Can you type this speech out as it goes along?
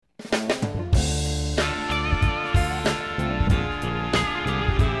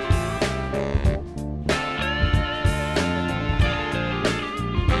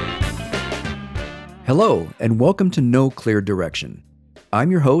Hello, and welcome to No Clear Direction.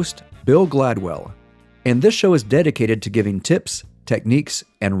 I'm your host, Bill Gladwell, and this show is dedicated to giving tips, techniques,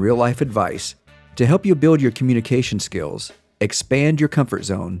 and real-life advice to help you build your communication skills, expand your comfort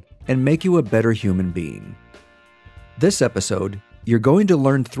zone, and make you a better human being. This episode, you're going to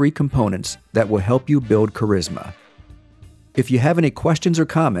learn 3 components that will help you build charisma. If you have any questions or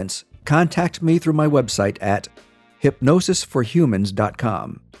comments, contact me through my website at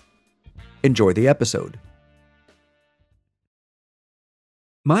hypnosisforhumans.com. Enjoy the episode.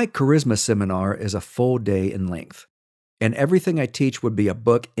 My charisma seminar is a full day in length, and everything I teach would be a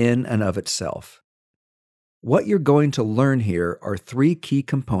book in and of itself. What you're going to learn here are 3 key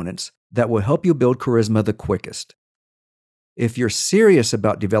components that will help you build charisma the quickest. If you're serious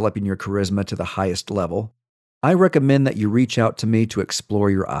about developing your charisma to the highest level, I recommend that you reach out to me to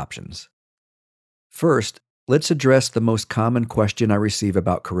explore your options. First, let's address the most common question I receive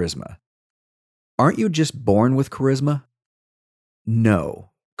about charisma. Aren't you just born with charisma? No,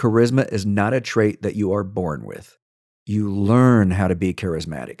 charisma is not a trait that you are born with. You learn how to be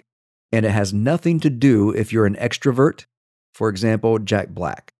charismatic, and it has nothing to do if you're an extrovert, for example, Jack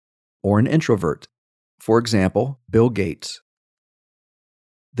Black, or an introvert, for example, Bill Gates.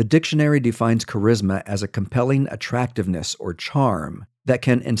 The dictionary defines charisma as a compelling attractiveness or charm that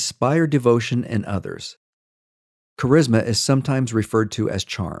can inspire devotion in others. Charisma is sometimes referred to as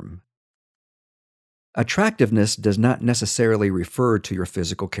charm. Attractiveness does not necessarily refer to your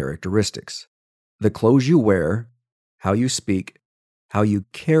physical characteristics. The clothes you wear, how you speak, how you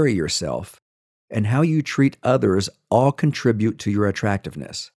carry yourself, and how you treat others all contribute to your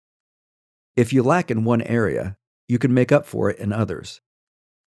attractiveness. If you lack in one area, you can make up for it in others.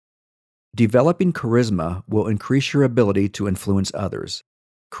 Developing charisma will increase your ability to influence others,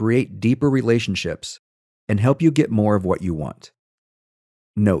 create deeper relationships, and help you get more of what you want.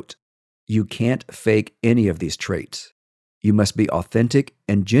 Note: you can't fake any of these traits. You must be authentic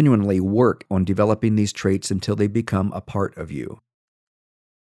and genuinely work on developing these traits until they become a part of you.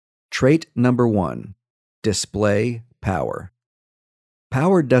 Trait number 1, display power.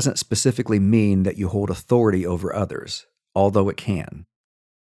 Power doesn't specifically mean that you hold authority over others, although it can.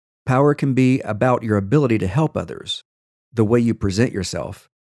 Power can be about your ability to help others, the way you present yourself,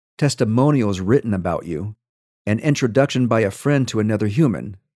 testimonials written about you, an introduction by a friend to another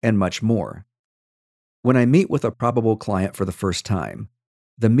human, and much more. When I meet with a probable client for the first time,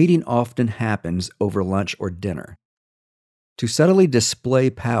 the meeting often happens over lunch or dinner. To subtly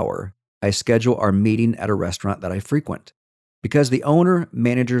display power, I schedule our meeting at a restaurant that I frequent, because the owner,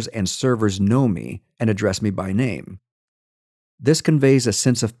 managers, and servers know me and address me by name. This conveys a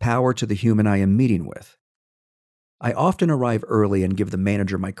sense of power to the human I am meeting with. I often arrive early and give the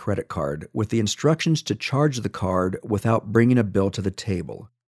manager my credit card with the instructions to charge the card without bringing a bill to the table.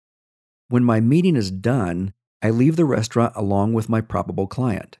 When my meeting is done, I leave the restaurant along with my probable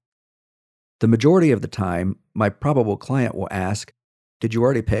client. The majority of the time, my probable client will ask, "Did you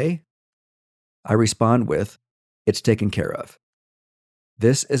already pay?" I respond with, "It's taken care of."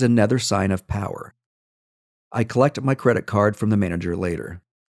 This is another sign of power. I collect my credit card from the manager later.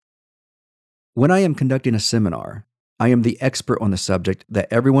 When I am conducting a seminar, I am the expert on the subject that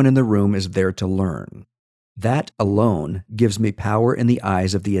everyone in the room is there to learn. That alone gives me power in the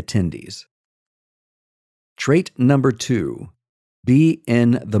eyes of the attendees. Trait number 2, be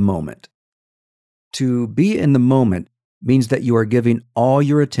in the moment. To be in the moment means that you are giving all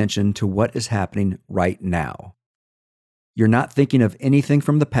your attention to what is happening right now. You're not thinking of anything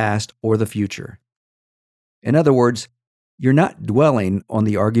from the past or the future. In other words, you're not dwelling on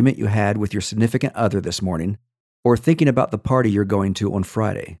the argument you had with your significant other this morning or thinking about the party you're going to on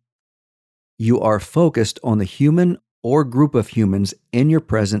Friday. You are focused on the human or group of humans in your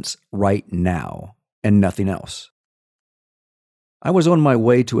presence right now, and nothing else. I was on my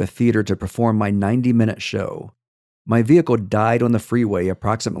way to a theater to perform my 90-minute show. My vehicle died on the freeway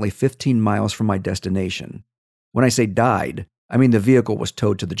approximately 15 miles from my destination. When I say died, I mean the vehicle was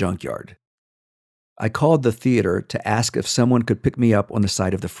towed to the junkyard. I called the theater to ask if someone could pick me up on the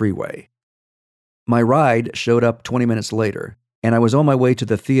side of the freeway. My ride showed up 20 minutes later, and I was on my way to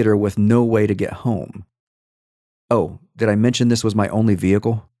the theater with no way to get home. Oh, did I mention this was my only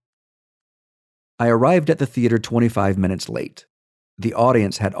vehicle? I arrived at the theater 25 minutes late. The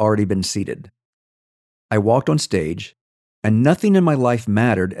audience had already been seated. I walked on stage, and nothing in my life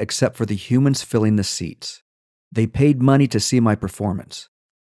mattered except for the humans filling the seats. They paid money to see my performance.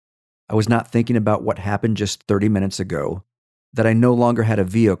 I was not thinking about what happened just 30 minutes ago, that I no longer had a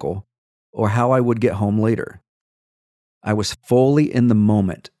vehicle, or how I would get home later. I was fully in the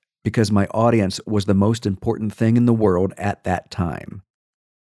moment because my audience was the most important thing in the world at that time.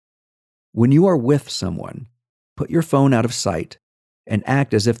 When you are with someone, put your phone out of sight and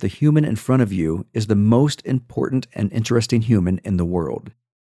act as if the human in front of you is the most important and interesting human in the world,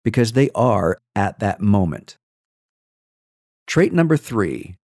 because they are at that moment. Trait number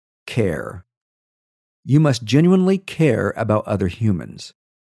 3, care. You must genuinely care about other humans,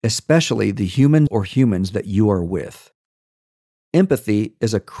 especially the human or humans that you are with. Empathy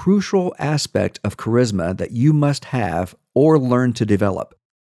is a crucial aspect of charisma that you must have or learn to develop.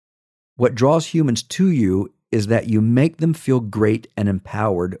 What draws humans to you is that you make them feel great and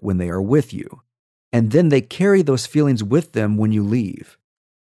empowered when they are with you, and then they carry those feelings with them when you leave.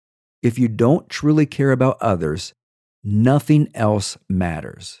 If you don't truly care about others, nothing else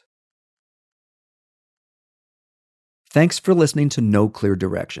matters. Thanks for listening to No Clear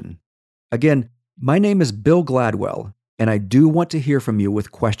Direction. Again, my name is Bill Gladwell, and I do want to hear from you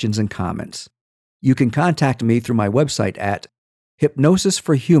with questions and comments. You can contact me through my website at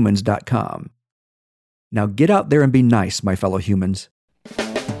hypnosisforhumans.com. Now get out there and be nice, my fellow humans.